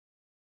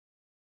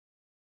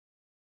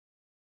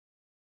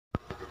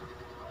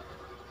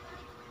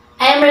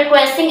I'm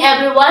requesting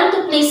everyone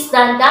to please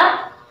stand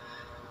up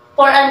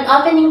for an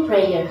opening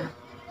prayer.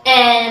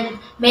 And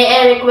may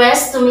I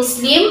request to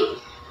Miss Lim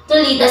to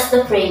lead us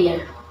the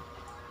prayer.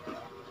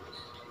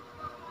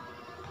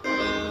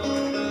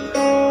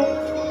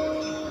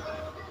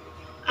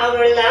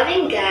 Our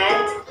loving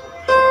God,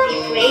 we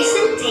praise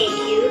and thank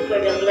you for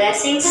the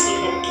blessings you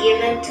have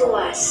given to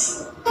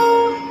us.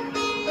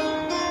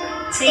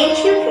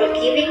 Thank you for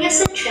giving us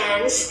a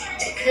chance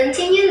to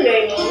continue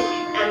learning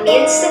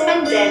amidst the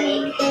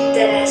pandemic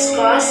that has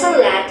caused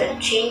a lot of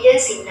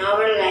changes in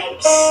our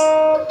lives.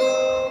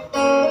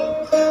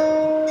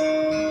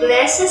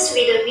 Bless us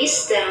with the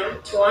wisdom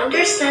to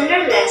understand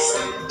our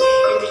lesson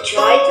and the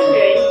joy to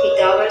learn with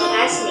our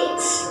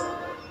classmates.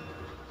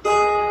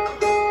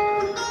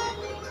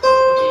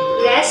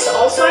 Bless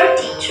also our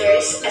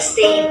teachers as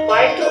they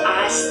impart to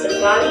us the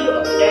value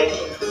of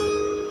learning.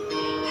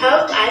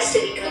 Help us to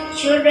become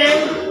children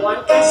you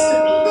want us to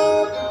be.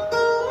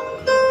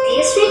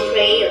 This we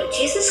pray of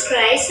Jesus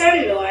Christ our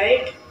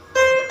Lord.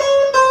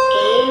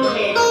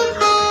 Amen.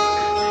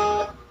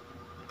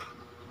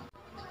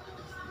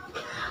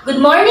 Good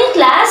morning,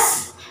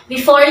 class.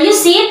 Before you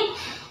sit,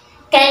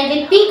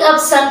 kindly pick up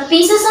some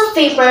pieces of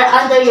paper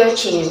under your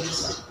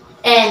chairs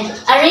and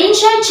arrange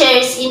your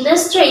chairs in the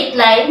straight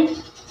line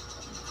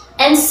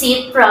and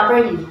sit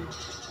properly.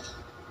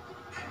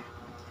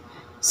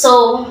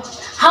 So,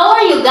 how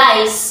are you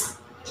guys?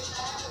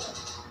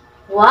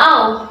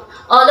 Wow,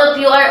 all of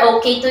you are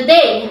okay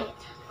today.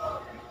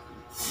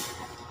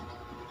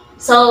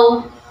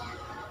 So,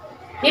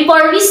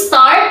 before we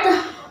start,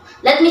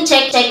 let me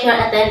check your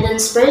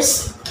attendance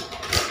first.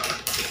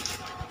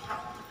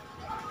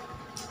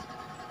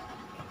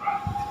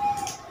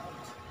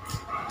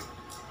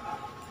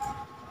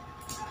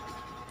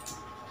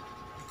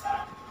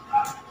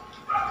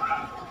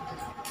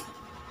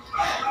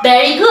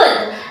 Very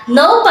good.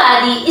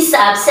 Nobody is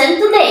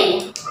absent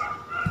today.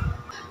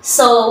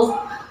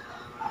 So,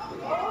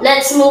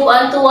 let's move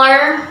on to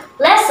our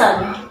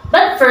lesson.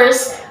 But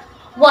first,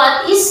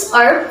 what is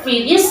our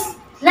previous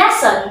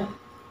lesson?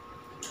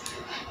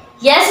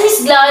 Yes,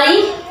 Miss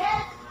Glory?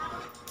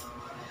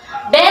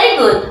 Very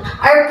good.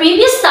 Our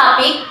previous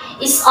topic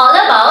is all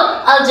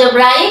about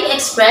algebraic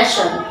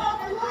expression.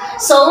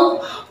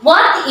 So,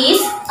 what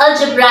is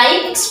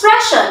algebraic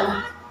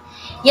expression?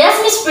 Yes,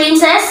 Miss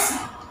Princess?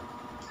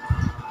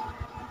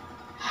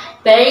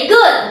 Very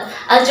good.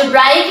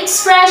 Algebraic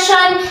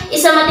expression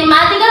is a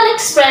mathematical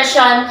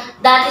expression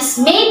that is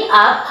made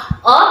up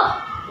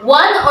of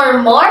one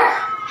or more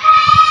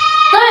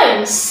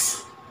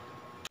terms.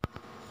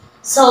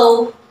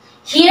 So,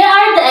 here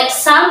are the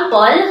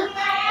example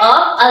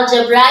of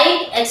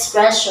algebraic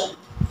expression.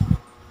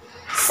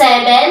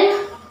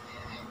 7,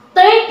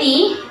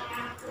 30,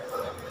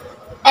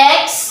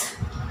 x,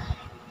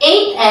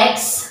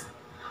 8x,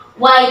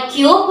 y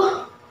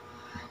cubed,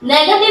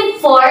 negative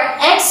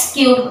 4x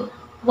cubed,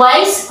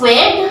 y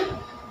squared,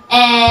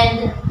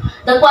 and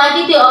the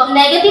quantity of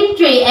negative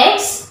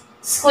 3x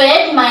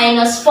squared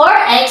minus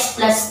 4x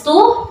plus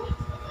 2,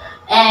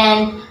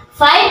 and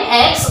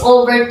 5x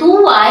over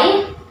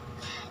 2y,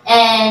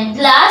 and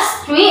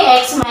plus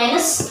 3x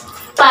minus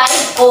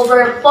 5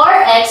 over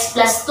 4x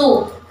plus 2.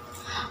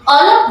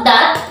 All of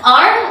that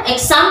are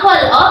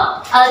example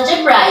of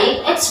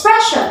algebraic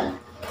expression.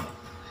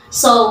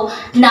 So,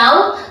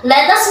 now,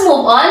 let us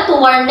move on to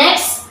our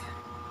next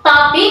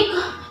topic,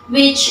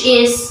 which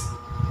is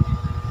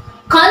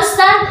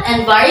constant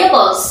and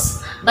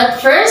variables. But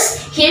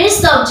first, here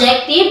is the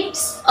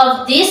objectives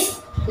of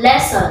this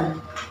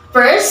lesson.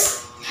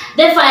 First,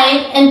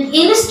 define and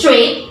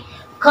illustrate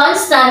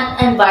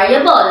constant and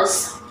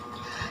variables.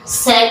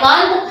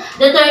 Second,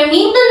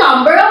 determine the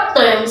number of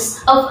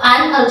terms of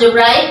an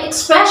algebraic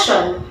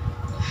expression.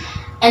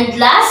 And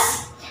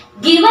last,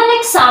 give an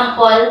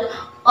example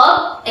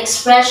of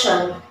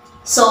expression.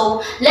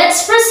 So,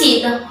 let's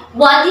proceed.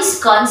 What is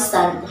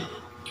constant?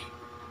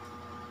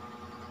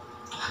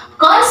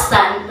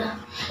 Constant.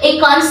 A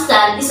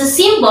constant is a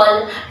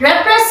symbol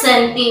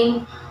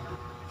representing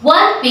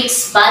one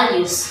fixed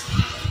values.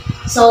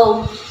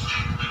 So,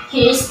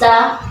 here's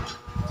the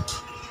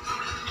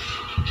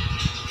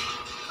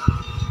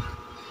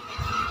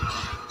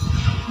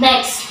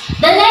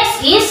next. The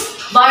next is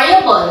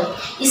variable.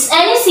 Is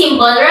any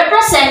symbol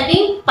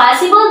representing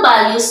possible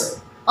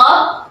values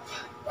of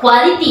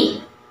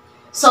quality.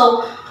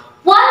 So,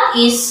 what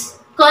is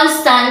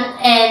constant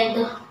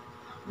and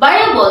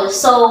variable?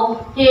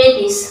 So, here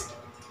it is.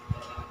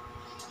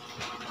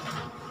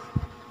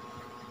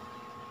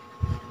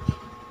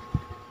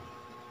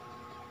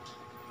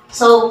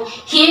 So,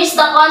 here's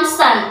the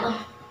constant.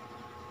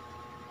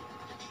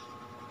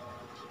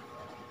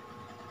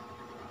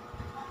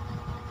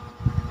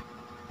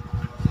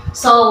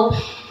 So,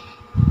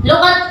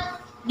 look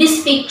at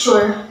this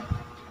picture.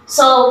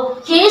 So,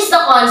 here's the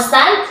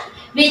constant,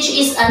 which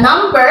is a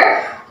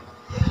number,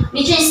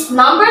 which is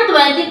number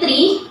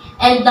 23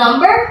 and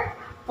number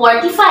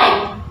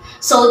 45.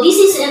 So, this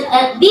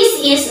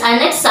is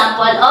an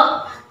example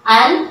of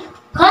an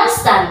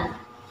constant.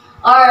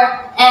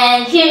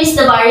 And here is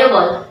the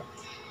variable.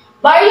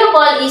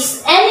 variable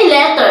is any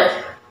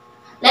letter.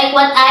 Like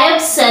what I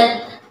have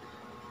said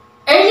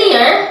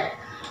earlier,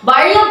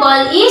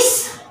 variable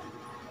is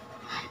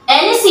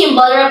any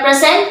symbol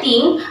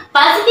representing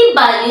positive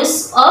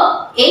values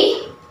of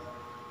a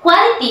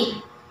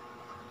quantity.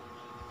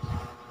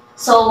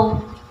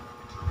 So,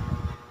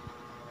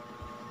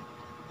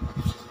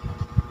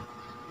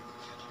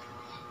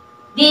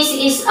 this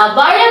is a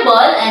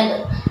variable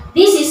and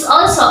this is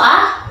also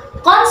a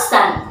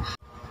constant.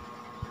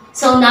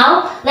 So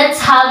now, let's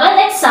have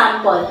an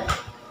example.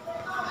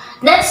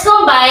 Let's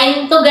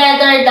combine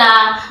together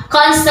the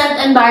constant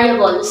and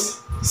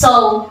variables.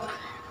 So,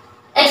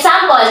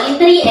 example, in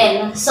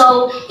 3n.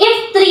 So,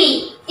 if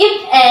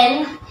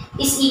n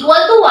is equal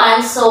to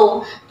 1,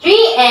 so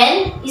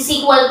 3n is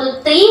equal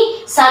to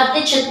 3,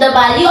 substitute the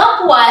value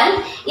of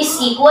 1 is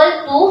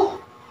equal to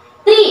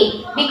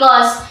 3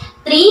 because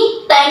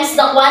 3 times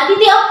the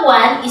quantity of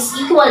 1 is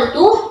equal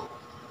to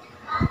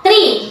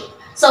 3.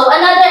 So,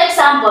 another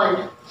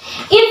example.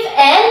 If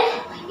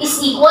n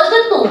is equal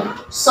to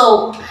 2,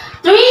 so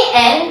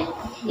 3n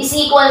is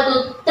equal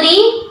to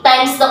 3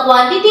 times the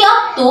quantity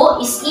of 2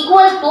 is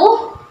equal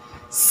to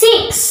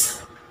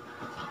 6.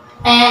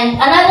 And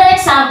another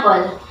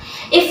example.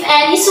 If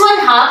n is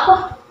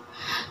 1/2,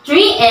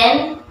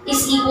 3n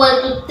is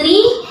equal to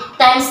 3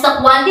 times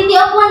the quantity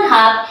of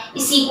 1/2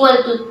 is equal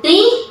to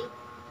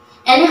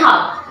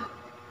 3.5.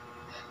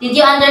 Did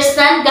you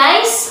understand,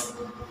 guys?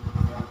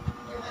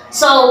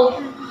 So,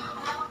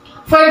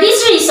 for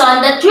this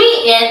reason, the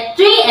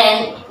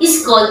 3n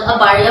is called a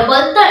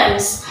variable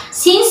terms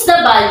since the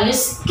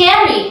values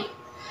carry.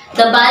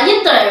 The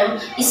value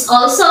term is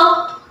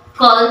also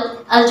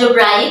called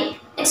algebraic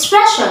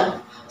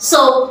expression.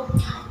 So,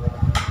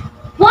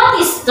 what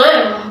is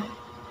term?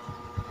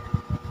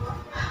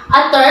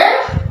 A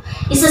term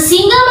is a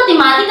single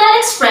mathematical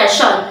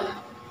expression.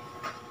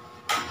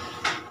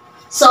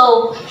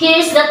 So, here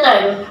is the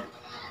term.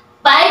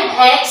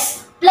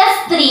 5x plus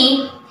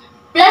 3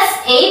 plus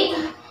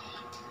 8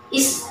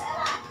 is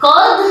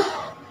called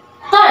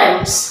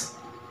terms.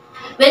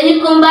 When you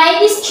combine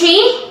these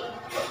three,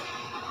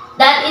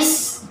 that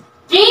is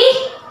 3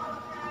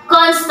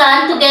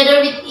 constant together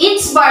with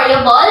its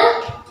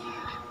variable,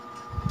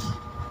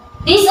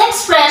 this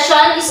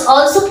expression is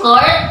also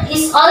called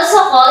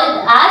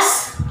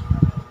as,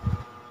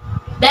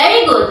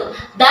 very good,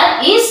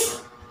 that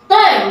is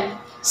term.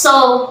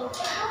 So,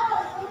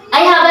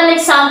 I have an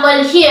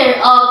example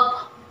here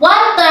of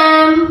one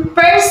term,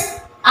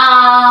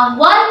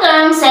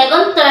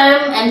 second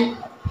term, and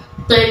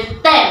third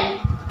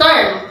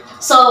term.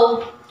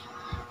 So,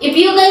 if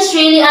you guys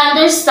really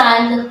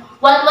understand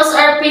what was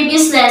our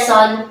previous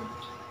lesson,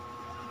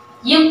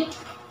 you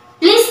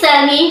please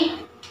tell me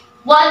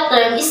what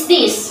term is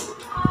this?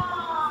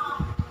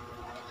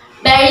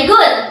 Very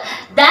good.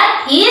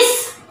 That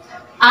is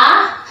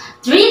a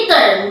 3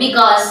 term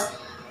because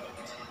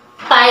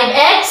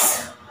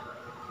 5x,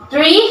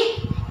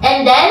 3,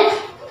 and then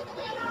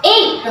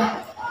 8.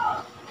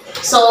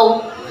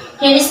 So,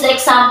 here is the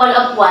example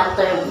of one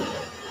term.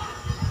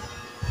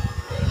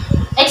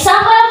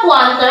 Example of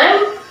one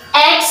term,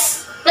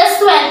 x plus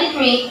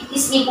 23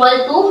 is equal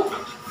to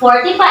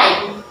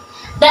 45.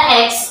 The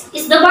x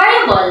is the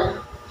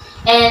variable.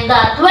 And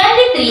the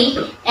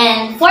 23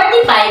 and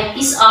 45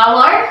 is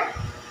our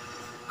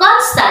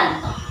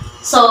constant.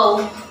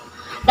 So,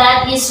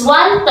 that is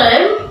one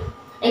term,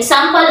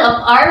 example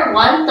of our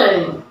one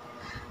term.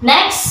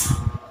 Next,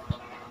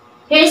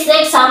 here's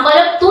the example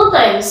of two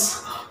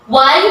terms.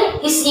 Y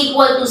is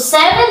equal to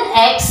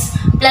 7x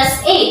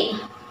plus 8.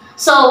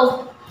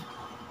 So,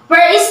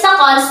 where is the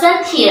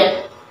constant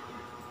here?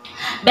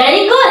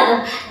 Very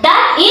good.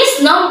 That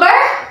is number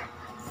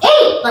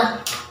 8.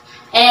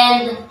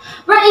 And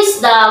where is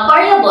the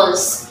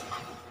variables?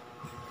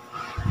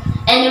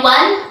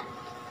 Anyone?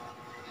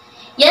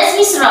 Yes,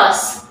 Miss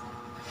Ross.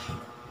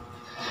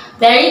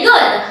 Very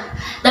good.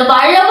 The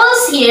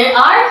variables here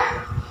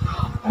are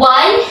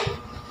y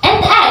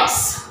and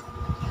x.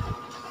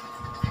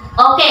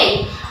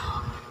 Okay.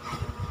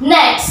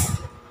 Next,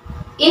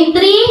 in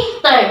 3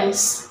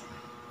 terms.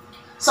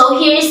 So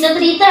here is the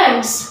 3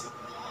 terms.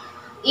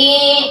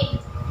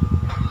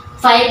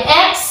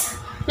 5x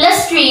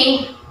plus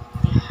 3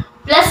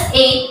 plus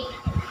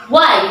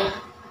 8y.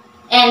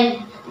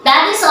 And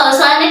that is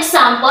also an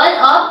example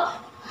of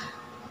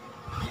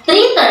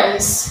 3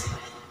 terms.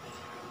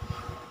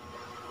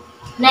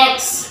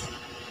 Next,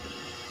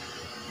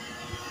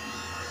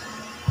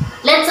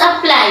 let's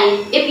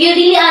apply. If you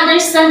really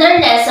understand our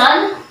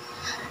lesson,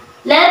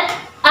 let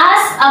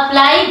us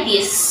apply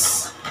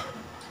this.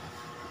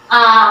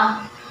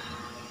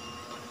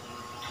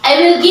 I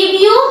will give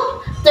you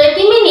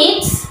 30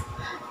 minutes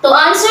to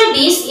answer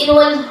this in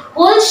one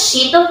whole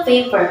sheet of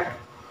paper.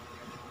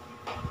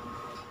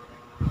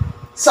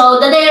 So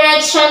the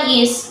direction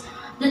is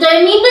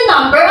determine the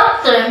number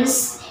of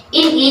terms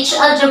in each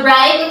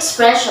algebraic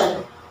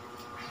expression.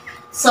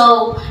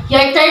 So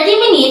your 30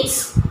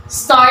 minutes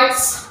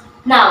starts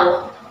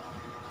now.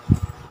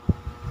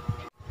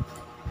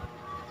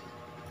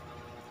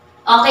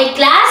 Okay,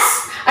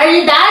 class, are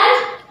you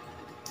done?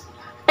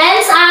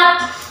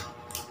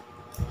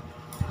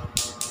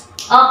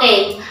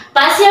 Okay,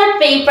 pass your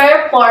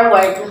paper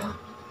forward.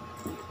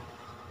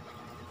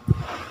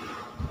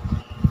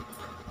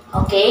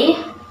 Okay?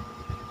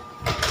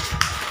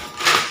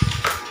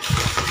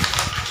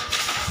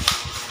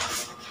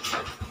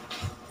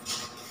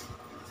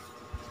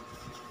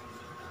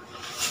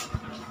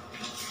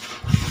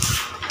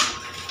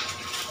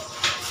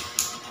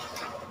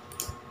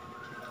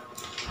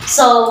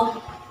 So,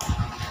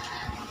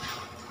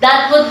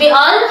 that would be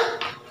all.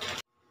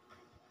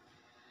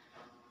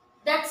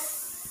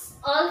 That's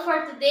all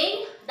for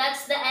today.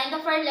 That's the end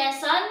of our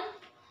lesson.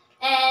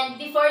 And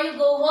before you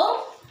go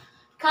home,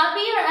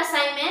 copy your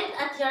assignment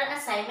at your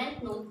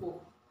assignment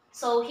notebook.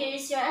 So, here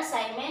is your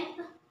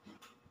assignment.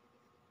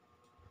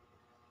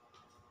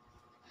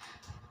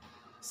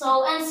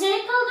 So,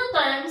 encircle the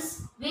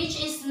terms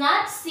which is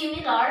not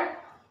similar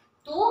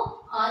to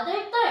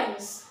other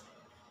terms.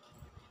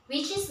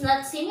 Which is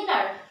not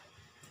similar.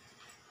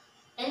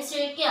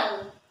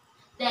 Encircle.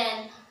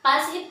 Then,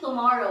 pass it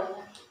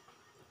tomorrow.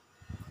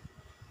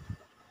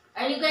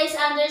 Are you guys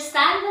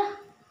understand?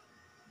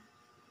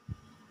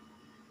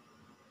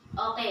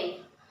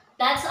 Okay.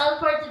 That's all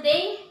for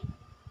today.